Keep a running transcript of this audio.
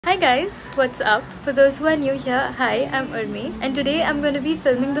Hi guys, what's up? For those who are new here, hi, I'm Urmi and today I'm going to be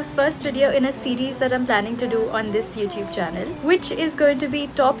filming the first video in a series that I'm planning to do on this YouTube channel, which is going to be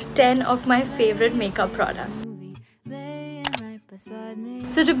top 10 of my favorite makeup products.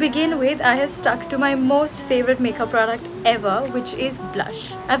 So to begin with, I have stuck to my most favorite makeup product ever, which is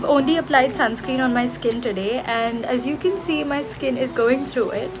blush. I've only applied sunscreen on my skin today and as you can see my skin is going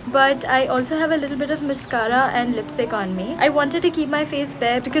through it, but I also have a little bit of mascara and lipstick on me. I wanted to keep my face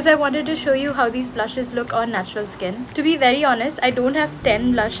bare because I wanted to show you how these blushes look on natural skin. To be very honest, I don't have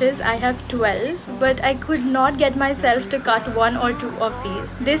 10 blushes, I have 12, but I could not get myself to cut one or two of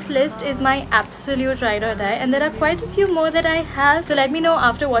these. This list is my absolute ride or die and there are quite a few more that I have. So let me know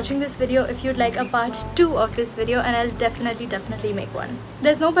after watching this video if you'd like a part 2 of this video and I'll definitely make one.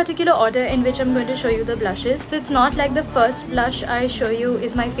 There's no particular order in which I'm going to show you the blushes. So it's not like the first blush I show you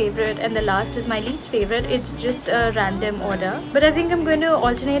is my favorite and the last is my least favorite. It's just a random order. But I think I'm going to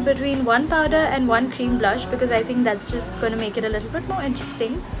alternate between one powder and one cream blush because I think that's just going to make it a little bit more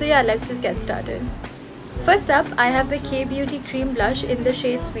interesting. So yeah, let's just get started. First up, I have the K-Beauty Cream Blush in the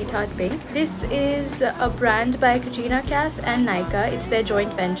shade Sweetheart Pink. This is a brand by Katrina Kaif and Nykaa. It's their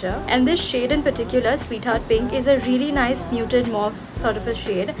joint venture. And this shade in particular, Sweetheart Pink, is a really nice muted mauve sort of a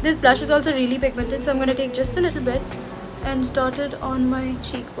shade. This blush is also really pigmented, so I'm going to take just a little bit and dot it on my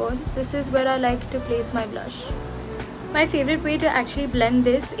cheekbones. This is where I like to place my blush. My favorite way to actually blend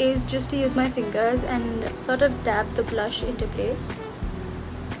this is just to use my fingers and sort of dab the blush into place.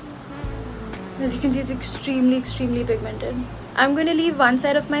 As you can see, it's extremely pigmented. I'm going to leave one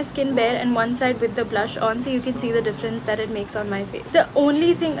side of my skin bare and one side with the blush on so you can see the difference that it makes on my face. The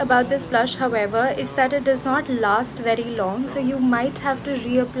only thing about this blush, however, is that it does not last very long, so you might have to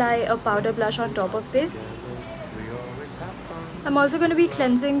reapply a powder blush on top of this. I'm also going to be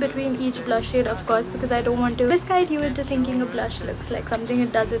cleansing between each blush shade, of course, because I don't want to misguide you into thinking a blush looks like something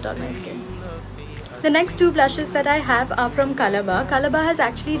it doesn't on my skin. The next two blushes that I have are from Colorbar. Colorbar has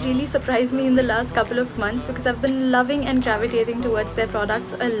actually really surprised me in the last couple of months because I've been loving and gravitating towards their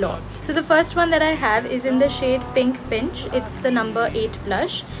products a lot. So the first one that I have is in the shade Pink Pinch. It's the number 8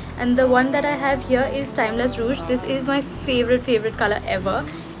 blush. And the one that I have here is Timeless Rouge. This is my favorite color ever.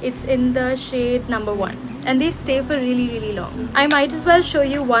 It's in the shade number 1. And they stay for really long. I might as well show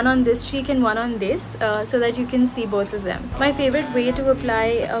you one on this cheek and one on this so that you can see both of them. My favorite way to apply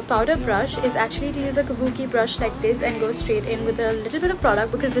a powder brush is actually to use a kabuki brush like this and go straight in with a little bit of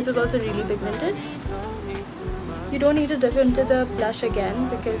product because this is also really pigmented. You don't need to dip into the blush again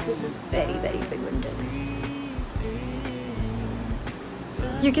because this is very pigmented.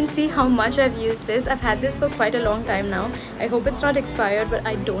 You can see how much I've used this. I've had this for quite a long time now. I hope it's not expired, but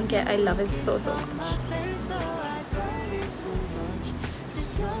I don't care. I love it so much.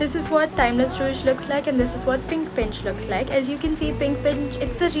 This is what Timeless Rouge looks like and this is what Pink Pinch looks like. As you can see, Pink Pinch,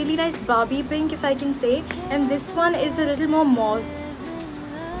 it's a really nice Barbie pink if I can say, and this one is a little more mauve.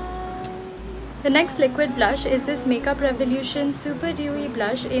 The next liquid blush is this Makeup Revolution Super Dewy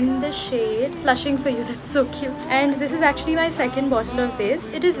blush in the shade Flushing For You. That's so cute. And this is actually my second bottle of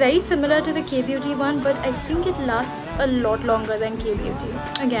this. It is very similar to the K-Beauty one, but I think it lasts a lot longer than K-Beauty.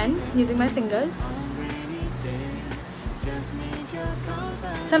 Again, using my fingers.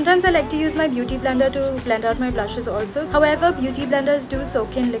 Sometimes I like to use my beauty blender to blend out my blushes also. However, beauty blenders do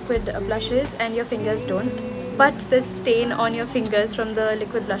soak in liquid blushes and your fingers don't. But the stain on your fingers from the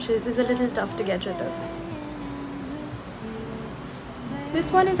liquid blushes is a little tough to get rid of.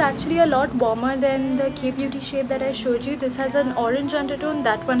 This one is actually a lot warmer than the K-Beauty shade that I showed you. This has an orange undertone,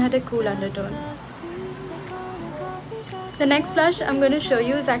 that one had a cool undertone. The next blush I'm going to show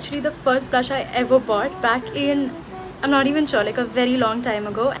you is actually the first blush I ever bought back in, I'm not even sure, like a very long time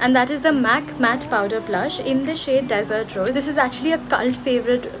ago, and that is the M.A.C Matte Powder Blush in the shade Desert Rose. This is actually a cult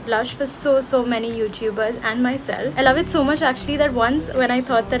favorite blush for so many YouTubers and myself. I love it so much actually that once when I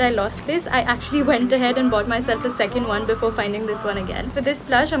thought that I lost this, I actually went ahead and bought myself a second one before finding this one again. For this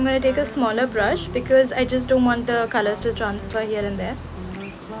blush, I'm going to take a smaller brush because I just don't want the colors to transfer here and there.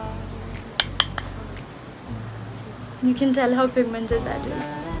 You can tell how pigmented that is.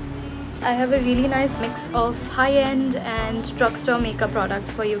 I have a really nice mix of high-end and drugstore makeup products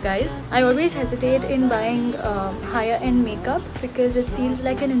for you guys. I always hesitate in buying higher-end makeup because it feels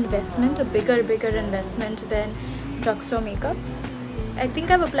like an investment, a bigger investment than drugstore makeup. I think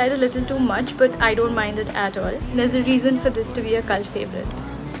I've applied a little too much, but I don't mind it at all. There's a reason for this to be a cult favorite.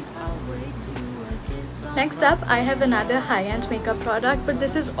 Next up, I have another high-end makeup product, but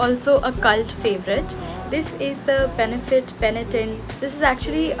this is also a cult favorite. This is the Benetint. This is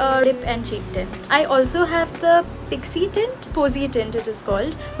actually a lip and cheek tint. I also have the PIXI tint, Posy tint it is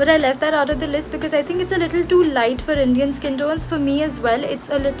called, but I left that out of the list because I think it's a little too light for Indian skin tones. For me as well, it's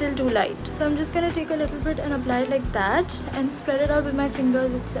a little too light. So I'm just gonna take a little bit and apply it like that and spread it out with my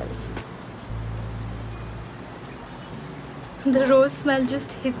fingers itself. The rose smell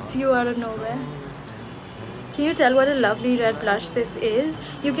just hits you out of nowhere. Can you tell what a lovely red blush this is?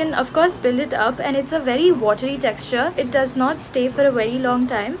 You can of course build it up, and it's a very watery texture. It does not stay for a very long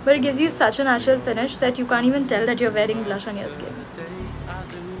time, but it gives you such a natural finish that you can't even tell that you're wearing blush on your skin.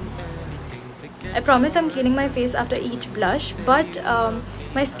 I promise I'm cleaning my face after each blush, but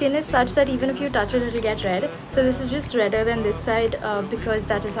my skin is such that even if you touch it, it'll get red. So this is just redder than this side because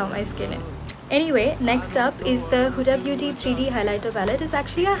that is how my skin is. Anyway, next up is the Huda Beauty 3D highlighter palette. It's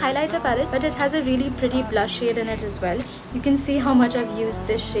actually a highlighter palette, but it has a really pretty blush shade in it as well. You can see how much I've used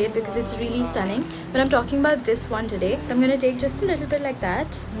this shade because it's really stunning. But I'm talking about this one today. So I'm going to take just a little bit like that.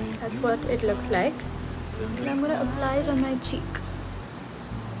 That's what it looks like. And I'm going to apply it on my cheek.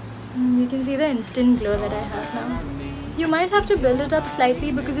 You can see the instant glow that I have now. You might have to build it up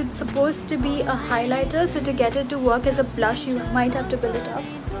slightly because it's supposed to be a highlighter. So to get it to work as a blush, you might have to build it up.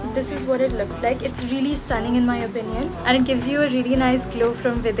 This is what it looks like. It's really stunning in my opinion, and it gives you a really nice glow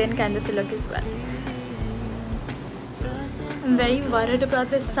from within kind of a look as well. I'm very worried about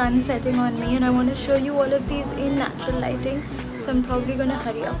the sun setting on me, and I want to show you all of these in natural lighting, so I'm probably going to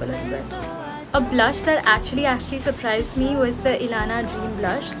hurry up a little bit. A blush that actually surprised me was the Ilana Dream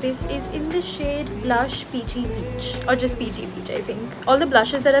Blush. This is in the shade Blush Peachy Peach, or just Peachy Peach I think. All the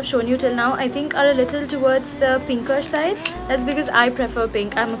blushes that I've shown you till now I think are a little towards the pinker side. That's because I prefer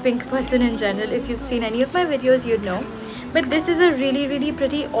pink. I'm a pink person in general. If you've seen any of my videos, you'd know. But this is a really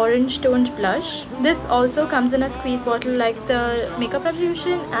pretty orange toned blush. This also comes in a squeeze bottle like the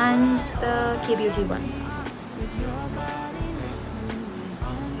Matteillusion and the K-Beauty one.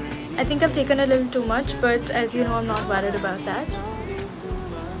 I think I've taken a little too much, but as you know, I'm not worried about that.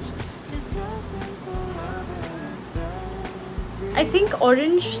 I think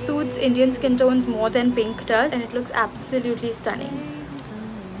orange suits Indian skin tones more than pink does, and it looks absolutely stunning.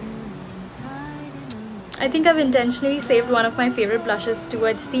 I think I've intentionally saved one of my favorite blushes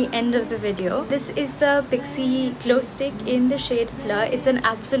towards the end of the video. This is the PIXI glow stick in the shade Fleur. It's an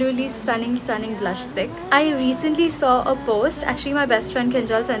absolutely stunning blush stick. I recently saw a post, actually my best friend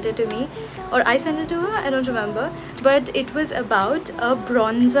Kinjal sent it to me, or I sent it to her, I don't remember, but it was about a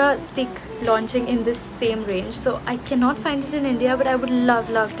bronzer stick launching in this same range. So I cannot find it in India, but I would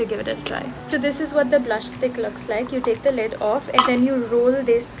love to give it a try. So this is what the blush stick looks like. You take the lid off and then you roll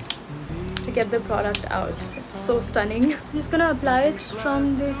this to get the product out. It's so stunning. I'm just gonna apply it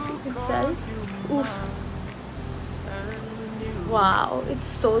from this itself. Oof. Wow, it's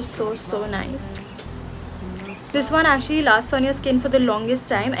so nice. This one actually lasts on your skin for the longest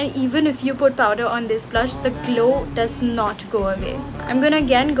time, and even if you put powder on this blush, the glow does not go away. I'm gonna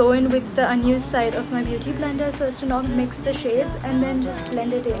again go in with the unused side of my beauty blender so as to not mix the shades, and then just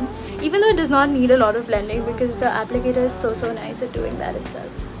blend it in, even though it does not need a lot of blending because the applicator is so nice at doing that itself.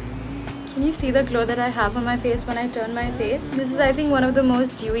 Can you see the glow that I have on my face when I turn my face? This is I think one of the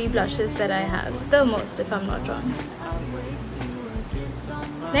most dewy blushes that I have. The most, if I'm not wrong.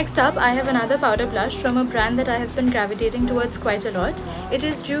 Next up, I have another powder blush from a brand that I have been gravitating towards quite a lot. It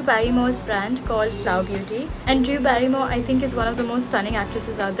is Drew Barrymore's brand called Flower Beauty. And Drew Barrymore I think is one of the most stunning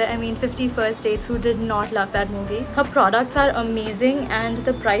actresses out there. I mean, 50 First Dates, who did not love that movie? Her products are amazing, and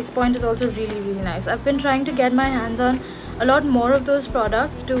the price point is also really nice. I've been trying to get my hands on a lot more of those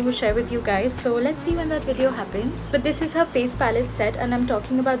products to share with you guys, so let's see when that video happens. But this is her face palette set, and I'm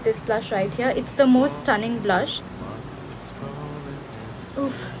talking about this blush right here. It's the most stunning blush.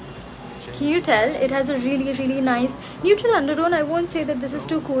 Oof. Can you tell? It has a really nice neutral undertone. I won't say that this is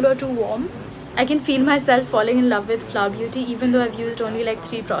too cool or too warm. I can feel myself falling in love with Flower Beauty even though I've used only like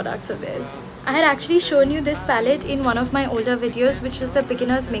 3 products of theirs. I had actually shown you this palette in one of my older videos, which was the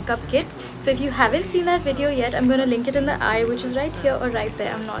beginner's makeup kit. So if you haven't seen that video yet, I'm going to link it in the eye, which is right here or right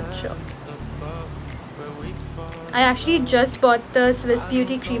there, I'm not sure. I actually just bought the Swiss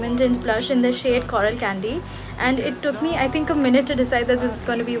Beauty Cream and Tint blush in the shade Coral Candy, and it took me I think a minute to decide that this is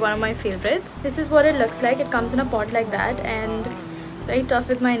going to be one of my favorites. This is what it looks like. It comes in a pot like that, and it's very tough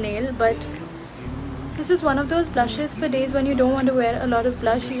with my nail, but This is one of those blushes for days when you don't want to wear a lot of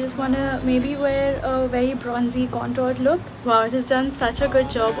blush. You just want to maybe wear a very bronzy contoured look. Wow, it has done such a good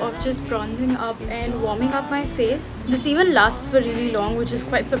job of just bronzing up and warming up my face. This even lasts for really long, which is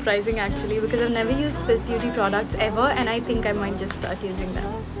quite surprising actually, because I've never used Swiss Beauty products ever, and I think I might just start using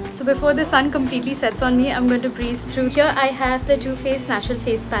them. So before the sun completely sets on me, I'm going to breeze through. Here I have the Too Faced Natural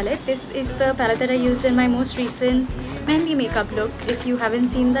Face palette. This is the palette that I used in my most recent Mehendi makeup look. If you haven't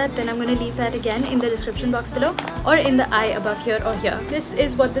seen that, then I'm going to leave that again in the description box below or in the eye above here or here. This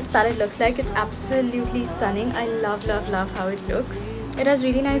is what this palette looks like. It's absolutely stunning. I love how it looks. It has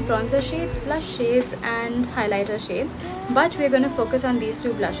really nice bronzer shades, blush shades and highlighter shades, but we're going to focus on these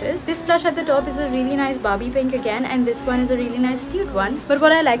two blushes. This blush at the top is a really nice Barbie pink again, and this one is a really nice nude one. But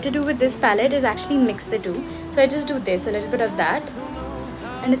what I like to do with this palette is actually mix the two. So I just do this, a little bit of that,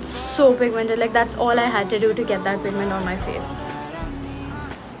 and it's so pigmented. Like, that's all I had to do to get that pigment on my face.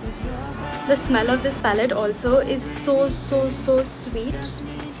 The smell of this palette also is so sweet.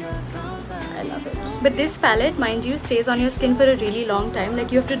 I love it. But this palette, mind you, stays on your skin for a really long time.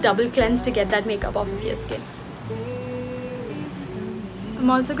 Like, you have to double cleanse to get that makeup off of your skin. I'm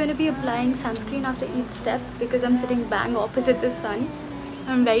also going to be applying sunscreen after each step because I'm sitting bang opposite the sun.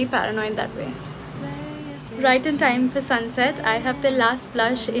 I'm very paranoid that way. Right in time for sunset, I have the last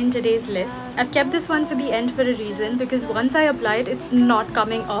blush in today's list. I've kept this one for the end for a reason, because once I apply it, it's not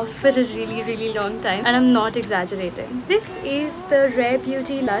coming off for a really long time, and I'm not exaggerating. This is the Rare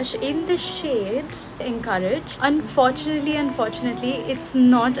Beauty blush in the shade Encourage. Unfortunately, it's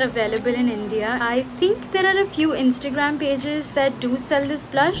not available in India. I think there are a few Instagram pages that do sell this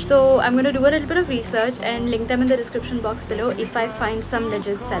blush, so I'm going to do a little bit of research and link them in the description box below if I find some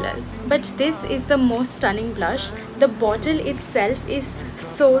legit sellers. But this is the most stunning blush. The bottle itself is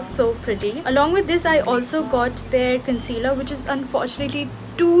so pretty. Along with this, I also got their concealer, which is unfortunately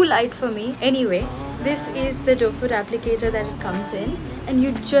too light for me. Anyway, this is the doe foot applicator that it comes in, and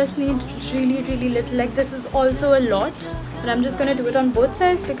you just need really little. Like, this is also a lot, but I'm just gonna do it on both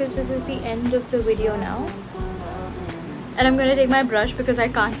sides because this is the end of the video now. And I'm gonna take my brush because I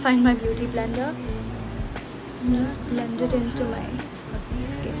can't find my beauty blender and just blend it into my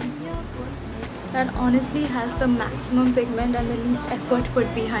skin. That honestly has the maximum pigment and the least effort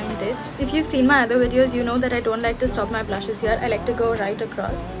put behind it. If you've seen my other videos, you know that I don't like to stop my blushes here. I like to go right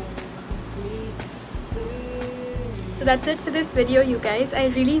across. So that's it for this video, you guys. I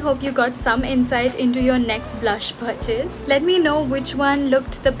really hope you got some insight into your next blush purchase. Let me know which one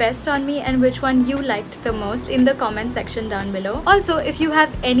looked the best on me and which one you liked the most in the comment section down below. Also, if you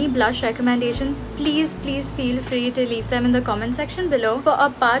have any blush recommendations, please feel free to leave them in the comment section below for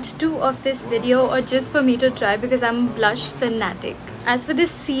a part 2 of this video, or just for me to try, because I'm a blush fanatic. As for this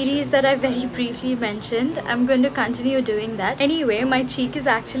series that I very briefly mentioned, I'm going to continue doing that. Anyway, my cheek is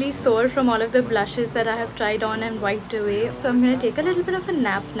actually sore from all of the blushes that I have tried on and wiped away, so I'm going to take a little bit of a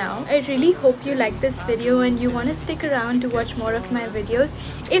nap now. I really hope you like this video and you want to stick around to watch more of my videos.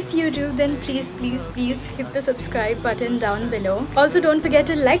 If you do, then please hit the subscribe button down below. Also, don't forget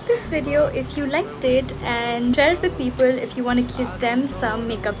to like this video if you liked it, and share it with people if you want to give them some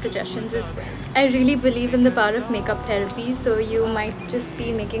makeup suggestions as well. I really believe in the power of makeup therapy, so you might just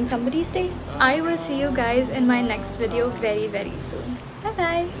be making somebody's day. I will see you guys in my next video very soon. Bye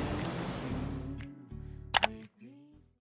bye.